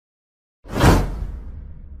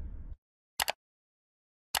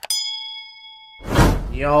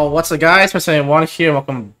Yo, what's up guys? Person1 here.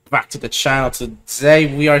 Welcome back to the channel. Today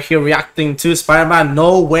we are here reacting to Spider-Man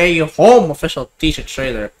No Way Home official teaser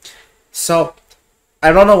trailer. So,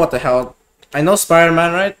 I don't know what the hell. I know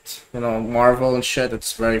Spider-Man, right? You know, Marvel and shit.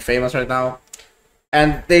 It's very famous right now.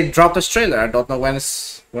 And they dropped this trailer. I don't know when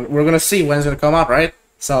we're gonna see when it's gonna come out, right?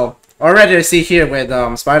 So, already I see here with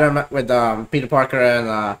Spider-Man, with Peter Parker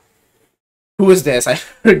and who is this? I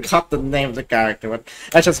forgot the name of the character, but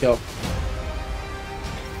let's just go.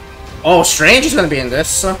 Oh, Strange is gonna be in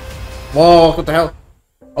this. Whoa, what the hell?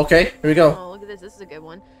 Okay, here we go. Oh, look at this. This is a good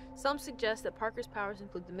one. Some suggest that Parker's powers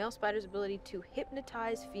include the male spider's ability to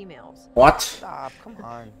hypnotize females. What? Stop, come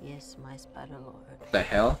on. Yes, my spider lord. What the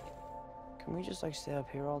hell? Can we just like stay up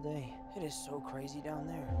here all day? It is so crazy down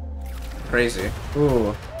there. Crazy.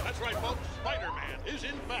 Ooh. That's right, folks. Spider-Man is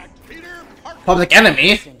in fact Peter Parker. Public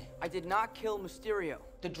enemy? Listen, I did not kill Mysterio.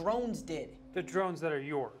 The drones did. The drones that are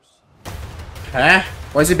yours. Huh?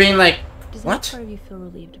 Why is he being like... Does what? that part of you feel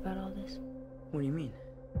relieved about all this? What do you mean?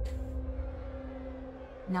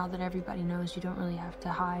 Now that everybody knows, you don't really have to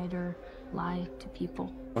hide or lie to people.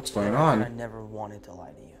 What's going I on? never wanted to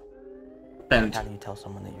lie to you. And How do you tell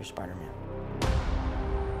someone that you're Spider-Man?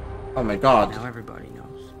 oh my god. Now everybody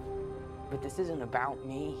knows. But this isn't about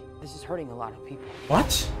me. This is hurting a lot of people. What?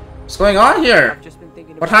 What's going on here? I've just been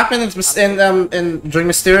thinking What about happened in during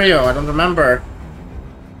Mysterio? I don't remember.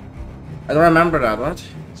 I don't remember that. What?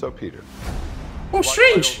 So, Peter. Oh,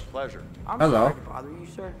 Strange. Pleasure. I'm Hello. sorry to bother you,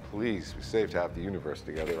 sir. Please, we saved half the universe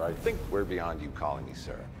together. I think we're beyond you calling me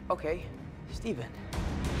sir. Okay, Steven.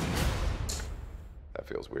 That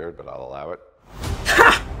feels weird, but I'll allow it.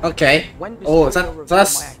 Okay. When Oh, is Mysterio that revealed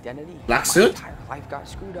my identity, black my suit? entire life got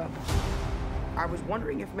screwed up. I was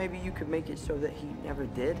wondering if maybe you could make it so that he never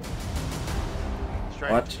did.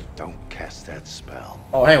 Strange. What? Don't cast that spell.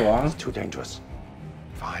 Oh, hey Wong. It's too dangerous.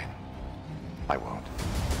 Fine. I won't.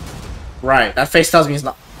 Right. That face tells me he's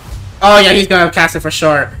not. Oh yeah, he's gonna cast it for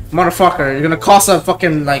sure. Motherfucker, you're gonna cause a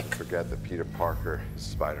fucking like. Forget that Peter Parker is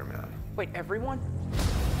Spider-Man. Wait, everyone?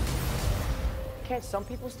 Can't some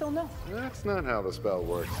people still know? That's not how the spell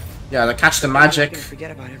works. Yeah, to catch the We're magic. gonna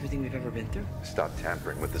forget about everything we've ever been through. Stop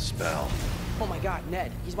tampering with the spell. Oh my god,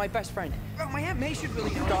 Ned, he's my best friend. Oh, my Aunt May should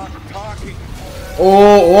really know. Stop talking.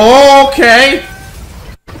 Oh, okay.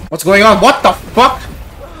 What's going on? What the fuck?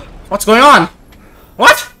 What's going on?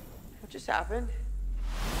 What? What just happened?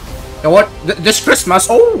 Yeah, what? This Christmas?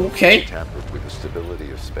 Oh, okay. Tampered with the stability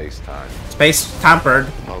of space-time. Space tampered.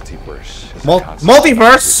 Multiverse is Mul a concept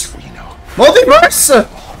multiverse? which we know. Multiverse!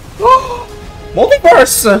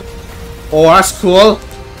 Multiverse! Oh, that's cool.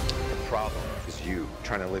 The problem is you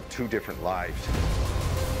trying to live two different lives.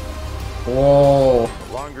 Whoa.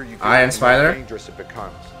 The longer you do Iron it, the Spider? more dangerous it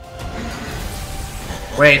becomes.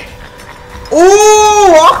 Wait.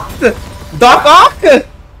 Ooh! Doc Ock!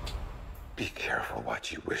 Be careful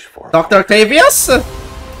what you wish for. Dr. Octavius?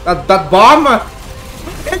 That bomb?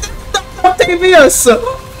 Dr. Octavius!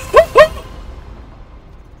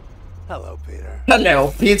 Hello, Peter.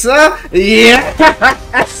 Hello, pizza!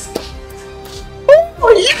 Yes!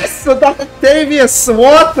 Oh, yes! Dr. Octavius!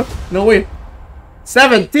 What? No, wait.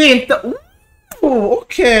 17th? Ooh,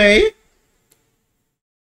 okay.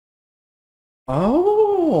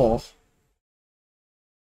 Oh.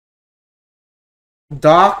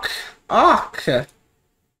 Doc Ock.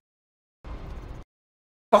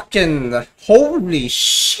 Fucking holy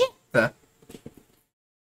shit.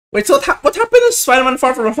 Wait, so what happened to Spider-Man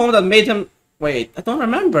Far From Home that made him... Wait, I don't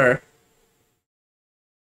remember.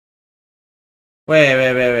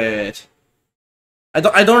 Wait. I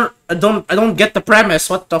don't get the premise.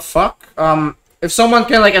 What the fuck? If someone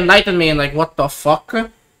can like enlighten me and like what the fuck?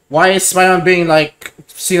 Why is Spider-Man being like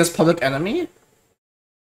seen as public enemy?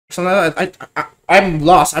 Something I'm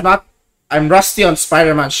lost. I'm rusty on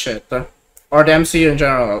Spider-Man shit. Or the MCU in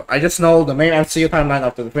general. I just know the main MCU timeline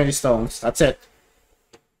of the Infinity Stones. That's it.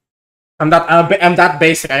 I'm that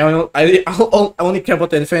basic. I only care about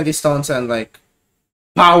the Infinity Stones and like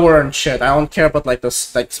power and shit. I don't care about like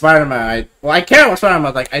this like Spider-Man. I care about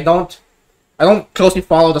Spider-Man. Like I don't closely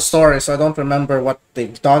follow the story, so I don't remember what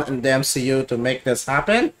they've done in the MCU to make this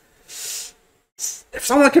happen. If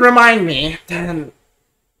someone can remind me, then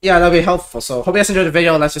yeah, that'll be helpful. So hope you guys enjoyed the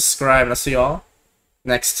video. Let's subscribe. Let's see y'all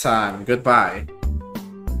next time. Goodbye.